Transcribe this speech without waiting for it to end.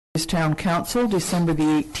Town Council, December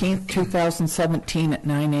the 18th, 2017 at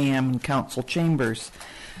 9 a.m. in Council Chambers.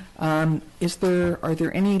 Are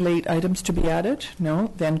there any late items to be added?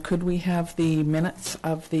 No? Then could we have the minutes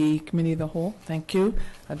of the Committee of the Whole? Thank you.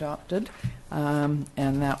 Adopted. And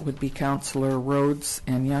that would be Councillor Rhodes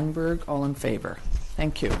and Youngberg. All in favor?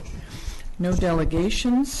 Thank you. No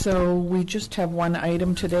delegations, so we just have one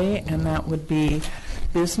item today, and that would be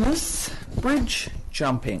business bridge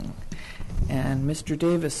jumping. And Mr.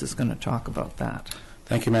 Davis is going to talk about that.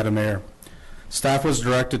 Thank you, Madam Mayor. Staff was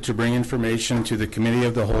directed to bring information to the Committee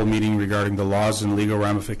of the Whole meeting regarding the laws and legal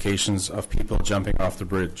ramifications of people jumping off the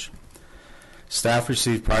bridge. Staff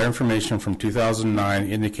received prior information from 2009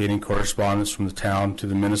 indicating correspondence from the town to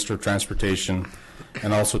the Minister of Transportation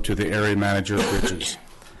and also to the area manager of bridges.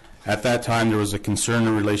 At that time, there was a concern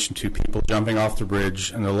in relation to people jumping off the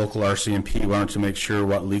bridge, and the local RCMP wanted to make sure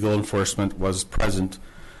what legal enforcement was present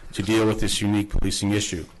to deal with this unique policing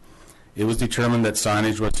issue. It was determined that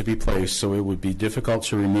signage was to be placed so it would be difficult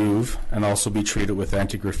to remove and also be treated with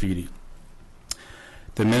anti-graffiti.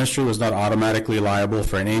 The ministry was not automatically liable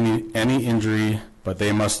for any injury, but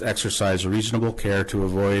they must exercise reasonable care to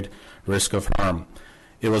avoid risk of harm.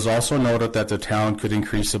 It was also noted that the town could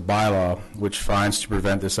increase a bylaw which fines to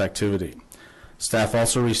prevent this activity. Staff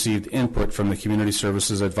also received input from the Community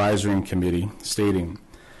Services Advisory Committee stating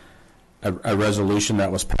a resolution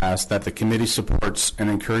that was passed that the committee supports and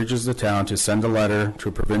encourages the town to send a letter to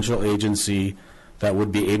a provincial agency that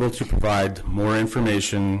would be able to provide more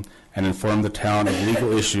information and inform the town of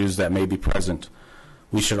legal issues that may be present.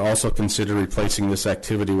 We should also consider replacing this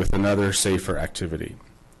activity with another safer activity.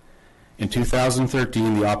 In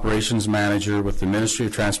 2013, the operations manager with the Ministry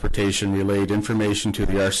of Transportation relayed information to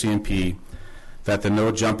the RCMP that the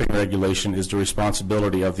no jumping regulation is the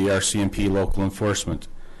responsibility of the RCMP local enforcement.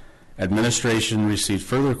 Administration received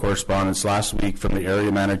further correspondence last week from the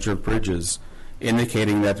area manager of bridges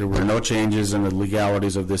indicating that there were no changes in the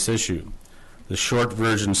legalities of this issue. The short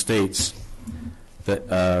version states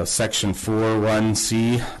that Section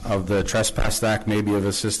 4.1c of the Trespass Act may be of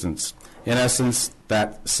assistance. In essence,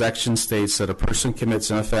 that section states that a person commits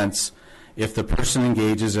an offense if the person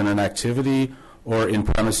engages in an activity or in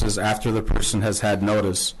premises after the person has had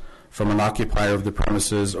notice from an occupier of the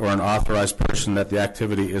premises or an authorized person that the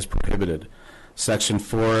activity is prohibited. Section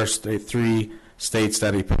 4.3 states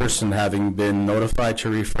that a person having been notified to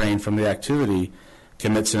refrain from the activity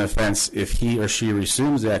commits an offense if he or she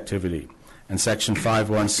resumes the activity. And Section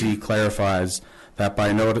 5.1c clarifies that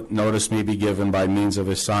by notice may be given by means of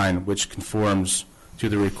a sign which conforms to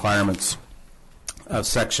the requirements of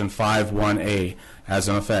Section 5.1a as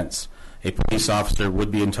an offense. A police officer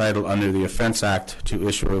would be entitled under the Offense Act to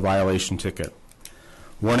issue a violation ticket.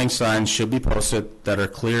 Warning signs should be posted that are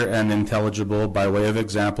clear and intelligible. By way of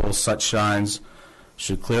example, such signs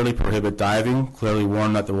should clearly prohibit diving, clearly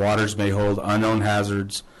warn that the waters may hold unknown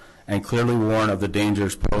hazards, and clearly warn of the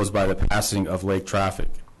dangers posed by the passing of lake traffic.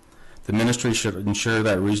 The ministry should ensure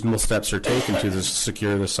that reasonable steps are taken to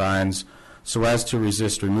secure the signs so as to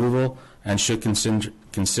resist removal, and should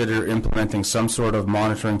consider implementing some sort of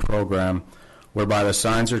monitoring program whereby the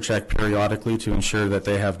signs are checked periodically to ensure that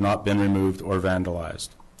they have not been removed or vandalized.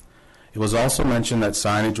 It was also mentioned that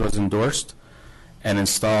signage was endorsed and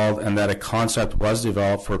installed and that a concept was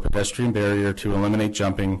developed for a pedestrian barrier to eliminate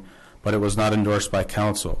jumping, but it was not endorsed by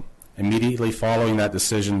council. Immediately following that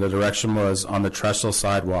decision, the direction was on the trestle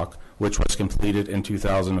sidewalk, which was completed in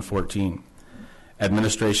 2014.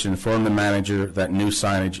 Administration informed the manager that new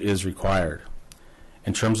signage is required.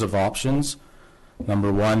 In terms of options,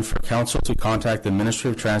 number one, for council to contact the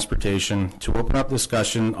Ministry of Transportation to open up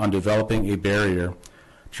discussion on developing a barrier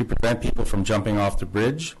to prevent people from jumping off the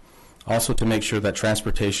bridge, also to make sure that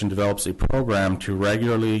transportation develops a program to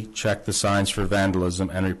regularly check the signs for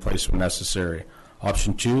vandalism and replace when necessary.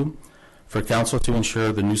 Option two, for council to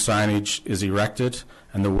ensure the new signage is erected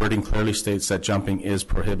and the wording clearly states that jumping is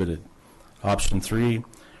prohibited. Option three,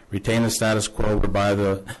 retain the status quo whereby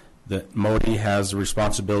the MODI has the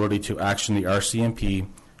responsibility to action the RCMP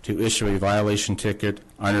to issue a violation ticket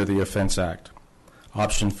under the Offense Act.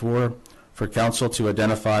 Option four, for council to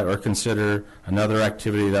identify or consider another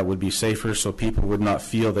activity that would be safer so people would not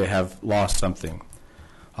feel they have lost something.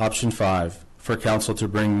 Option five, for council to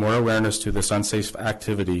bring more awareness to this unsafe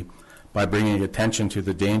activity by bringing attention to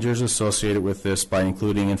the dangers associated with this by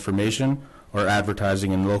including information or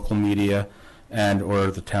advertising in local media and or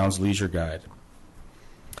the town's leisure guide.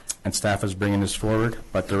 And staff is bringing this forward,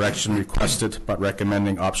 but direction requested, but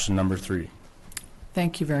recommending option number 3.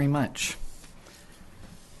 Thank you very much.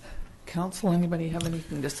 Council, anybody have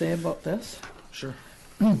anything to say about this? Sure.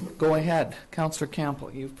 Go ahead. Councillor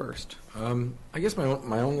Campbell, you first. I guess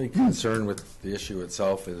my only concern with the issue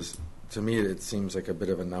itself is, to me, it seems like a bit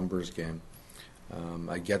of a numbers game.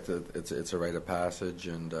 I get that it's a rite of passage,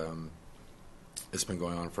 and it's been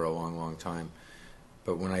going on for a long, long time.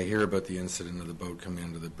 But when I hear about the incident of the boat coming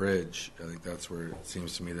into the bridge, I think that's where it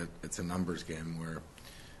seems to me that it's a numbers game, where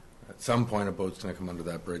at some point a boat's going to come under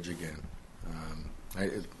that bridge again.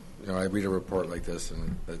 I read a report like this,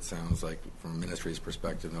 and it sounds like, from a ministry's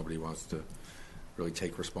perspective, nobody wants to really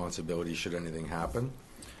take responsibility should anything happen.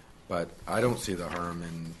 But I don't see the harm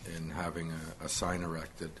in having a sign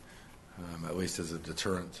erected, at least as a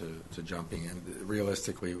deterrent to jumping. And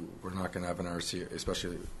realistically, we're not going to have an RC,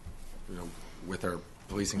 especially with our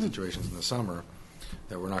policing situations in the summer,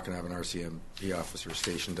 that we're not going to have an RCMP officer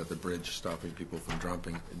stationed at the bridge stopping people from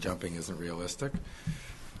jumping isn't realistic.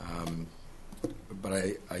 But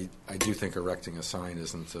I do think erecting a sign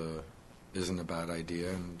isn't a bad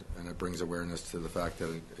idea, and it brings awareness to the fact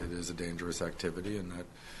that it is a dangerous activity, and that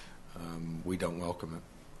we don't welcome it.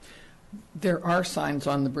 There are signs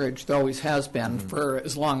on the bridge, there always has been, for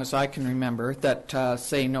as long as I can remember, that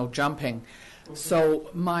say no jumping. So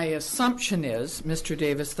my assumption is, Mr.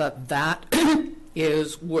 Davis, that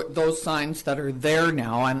is those signs that are there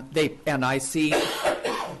now, and I see.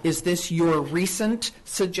 Is this your recent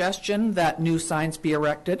suggestion that new signs be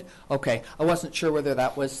erected? Okay, I wasn't sure whether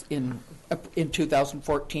that was in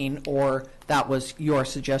 2014 or that was your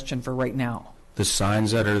suggestion for right now. The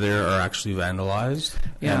signs that are there are actually vandalized,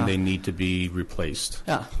 and they need to be replaced.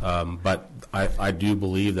 Yeah. But I do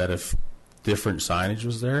believe that if different signage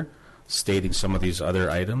was there, stating some of these other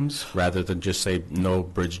items, rather than just say no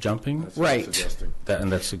bridge jumping. That's what I'm suggesting.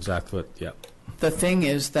 And that's exactly what, The thing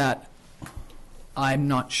is that I'm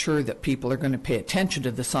not sure that people are going to pay attention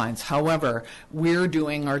to the signs. However, we're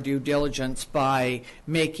doing our due diligence by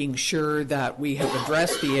making sure that we have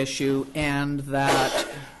addressed the issue, and that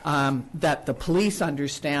that the police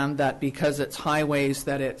understand that because it's highways,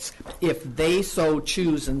 that it's, if they so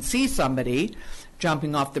choose and see somebody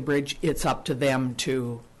jumping off the bridge, it's up to them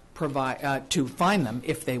to provide to find them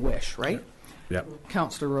if they wish. Right? Yep.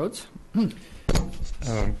 Councillor Rhodes.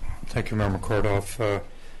 Thank you, Member Kordoff.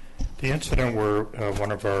 The incident where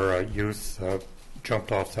one of our youth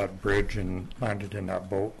jumped off that bridge and landed in that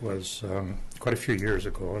boat was quite a few years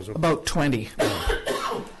ago. About 20.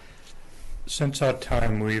 Since that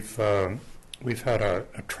time, we've had a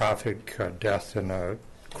traffic death in a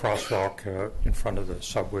crosswalk in front of the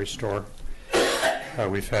Subway store.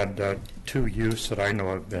 We've had 2 youths that I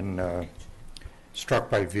know have been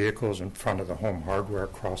struck by vehicles in front of the Home Hardware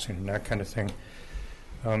crossing and that kind of thing.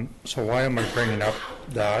 So why am I bringing up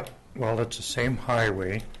that? Well, it's the same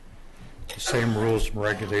highway, the same rules and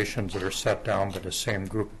regulations that are set down by the same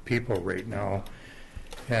group of people right now.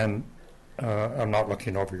 And I'm not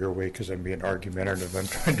looking over your way because I'm being argumentative. I'm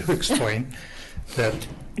trying to explain that,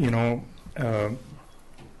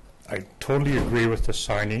 I totally agree with the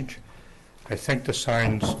signage. I think the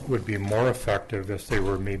signs would be more effective if they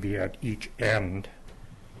were maybe at each end,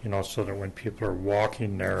 so that when people are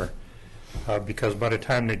walking there, because by the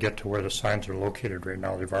time they get to where the signs are located right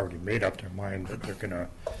now, they've already made up their mind that they're going to,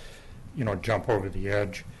 jump over the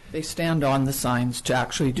edge. They stand on the signs to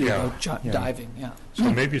actually do diving. Yeah.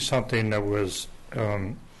 So maybe something that was,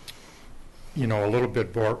 a little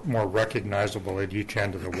bit more recognizable at each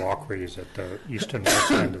end of the walkways at the east and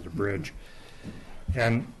west end of the bridge.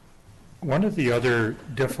 And one of the other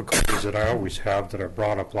difficulties that I always have, that I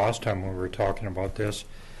brought up last time when we were talking about this,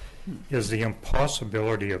 is the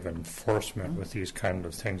impossibility of enforcement with these kind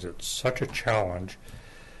of things. It's such a challenge,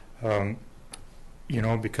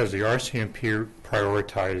 because the RCMP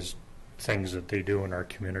prioritize things that they do in our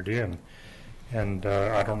community, and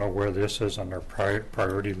I don't know where this is on their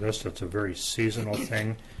priority list. It's a very seasonal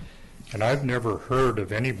thing, and I've never heard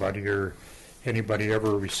of anybody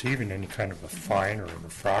ever receiving any kind of a fine or an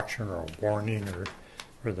infraction or a warning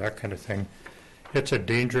or that kind of thing. It's a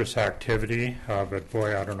dangerous activity, but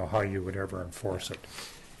boy, I don't know how you would ever enforce it.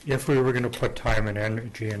 If we were going to put time and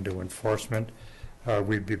energy into enforcement,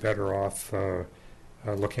 we'd be better off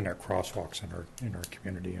looking at crosswalks in our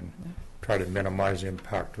community and try to minimize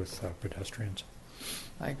impact with pedestrians.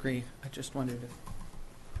 I agree. I just wanted to.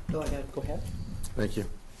 Go ahead. Thank you.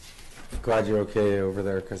 Glad you're okay over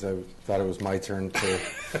there, because I thought it was my turn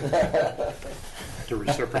to To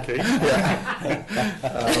reciprocate? The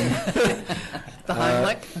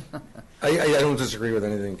Heimlich? I don't disagree with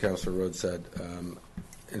anything Councillor Rhodes said.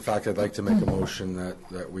 In fact, I'd like to make a motion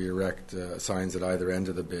that we erect signs at either end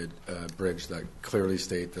of the bridge that clearly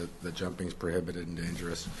state that jumping is prohibited and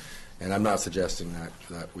dangerous. And I'm not suggesting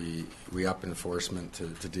that we up enforcement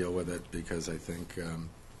to deal with it, because I think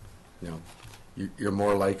you're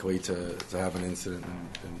more likely to have an incident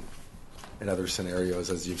in other scenarios,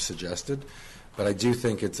 as you've suggested. But I do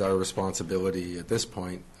think it's our responsibility at this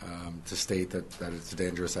point to state that it's a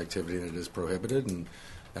dangerous activity and it is prohibited, and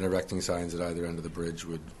erecting signs at either end of the bridge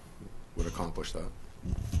would accomplish that.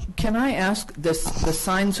 Can I ask, the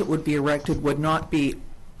signs that would be erected would not be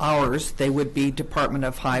ours, they would be Department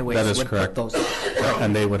of Highways. That is would correct. Put those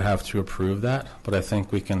And they would have to approve that, but I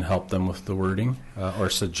think we can help them with the wording or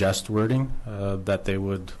suggest wording that they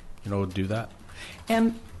would, do that.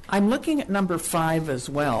 And I'm looking at number 5 as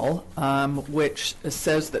well, which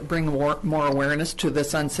says that bring more awareness to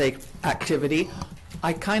this unsafe activity.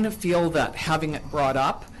 I kind of feel that having it brought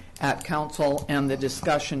up at council and the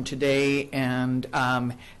discussion today and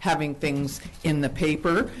having things in the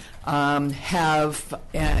paper have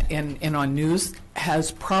and on news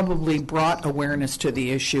has probably brought awareness to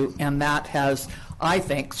the issue, and that has, I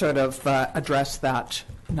think, sort of addressed that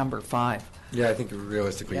number 5. Yeah, I think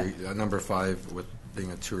realistically, number 5 with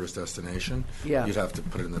being a tourist destination, you'd have to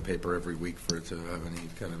put it in the paper every week for it to have any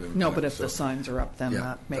kind of impact. No, but if the signs are up, then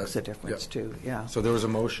that makes a difference too. Yeah. So there was a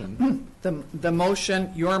motion. The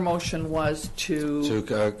motion, your motion was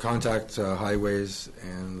to contact Highways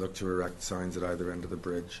and look to erect signs at either end of the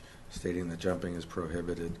bridge, stating that jumping is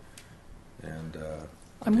prohibited. And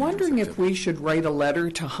I'm wondering if we should write a letter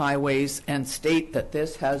to Highways and state that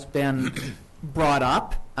this has been brought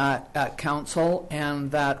up at council and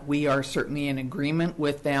that we are certainly in agreement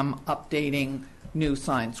with them updating new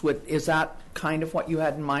signs. Is that kind of what you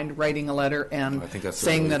had in mind, writing a letter and I think that's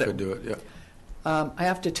saying that could do it? Yeah. I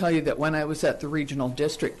have to tell you that when I was at the regional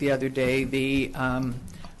district the other day, they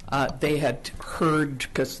had heard,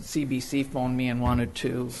 because CBC phoned me and wanted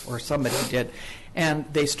to, or somebody did, and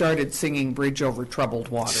they started singing Bridge Over Troubled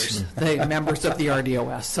Waters, the members of the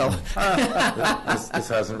RDOS. So this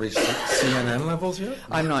hasn't reached CNN levels yet?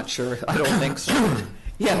 I'm not sure. I don't think so.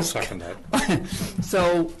 Yes. I'll second that.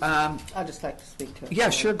 So, I'd just like to speak to it. yeah,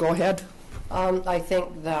 sure, go ahead. I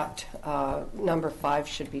think that number 5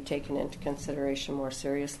 should be taken into consideration more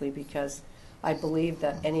seriously, because I believe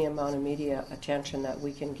that any amount of media attention that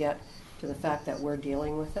we can get to the fact that we're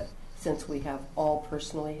dealing with it, since we have all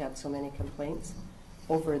personally had so many complaints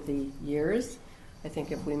over the years, I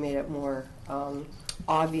think if we made it more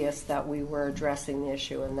obvious that we were addressing the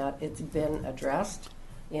issue and that it's been addressed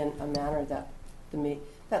in a manner that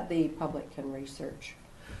the public can research.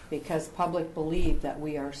 Because public believe that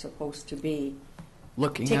we are supposed to be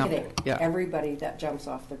ticketing everybody that jumps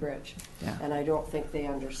off the bridge. Yeah. And I don't think they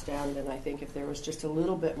understand, and I think if there was just a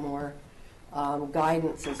little bit more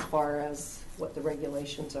guidance as far as what the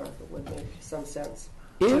regulations are, it would make some sense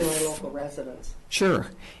to our local residents. Sure.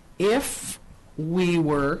 If we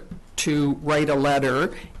were to write a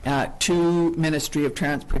letter to Ministry of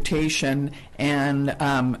Transportation and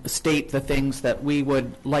state the things that we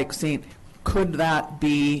would like seen, could that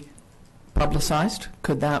be publicized?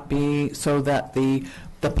 Could that be so that the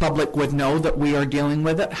public would know that we are dealing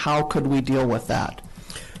with it? How could we deal with that?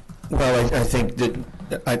 Well, I think that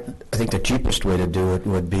I think the cheapest way to do it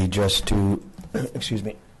would be just to, excuse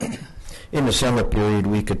me, in the summer period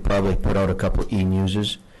we could probably put out a couple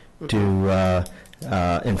e-newses to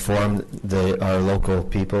inform our local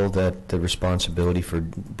people that the responsibility for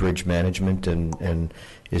bridge management and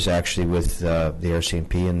is actually with the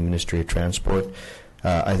RCMP and the Ministry of Transport.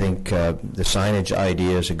 I think the signage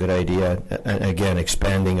idea is a good idea, and again,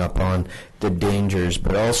 expanding upon the dangers,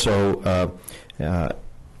 but also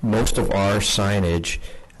most of our signage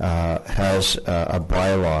has a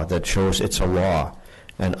bylaw that shows it's a law,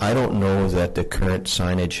 and I don't know that the current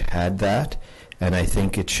signage had that, and I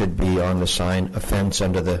think it should be on the sign, offense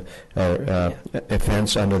under the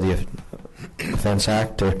Offense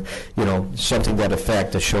Act, or something to that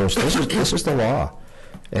effect that shows this is the law,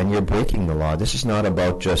 and you're breaking the law. This is not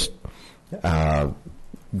about just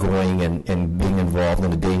going and being involved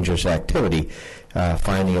in a dangerous activity,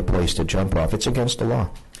 finding a place to jump off. It's against the law.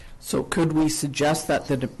 So could we suggest that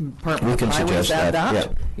the Department of Highways add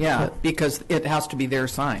that? Yeah, because it has to be their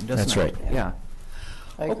sign, doesn't it? That's right. Yeah.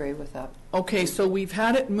 I agree with that. Okay, so we've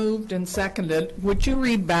had it moved and seconded. Would you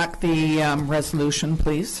read back the resolution,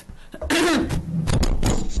 please?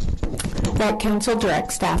 That council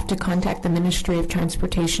directs staff to contact the Ministry of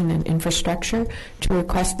Transportation and Infrastructure to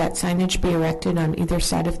request that signage be erected on either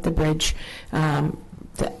side of the bridge,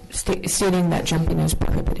 stating that jumping is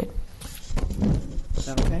prohibited. Is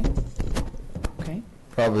that okay? Okay.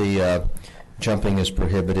 Probably jumping is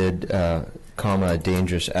prohibited, a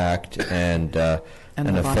dangerous act, and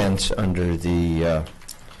an offense under the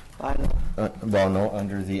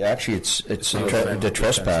under the the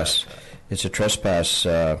trespass. It's a trespass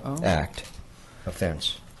act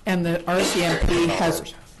offense. And the RCMP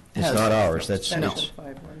has... It's not ours, that's, No. it's,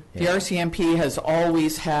 The RCMP has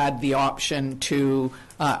always had the option to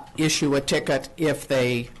issue a ticket if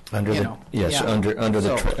they, under you the, know. yes, yeah. under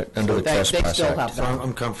the So- under the so they Trespass still Act. have So that.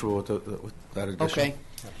 I'm comfortable with that addition. Okay.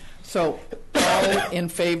 So, all in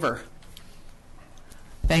favor?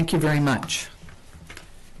 Thank you very much.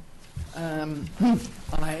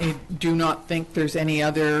 I do not think there's any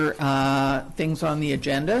other things on the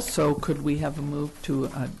agenda, so could we have a move to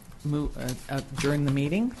adjourn the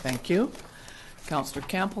meeting? Thank you. Councillor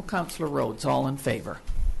Campbell, Councillor Rhodes, all in favor.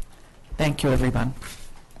 Thank you, everyone.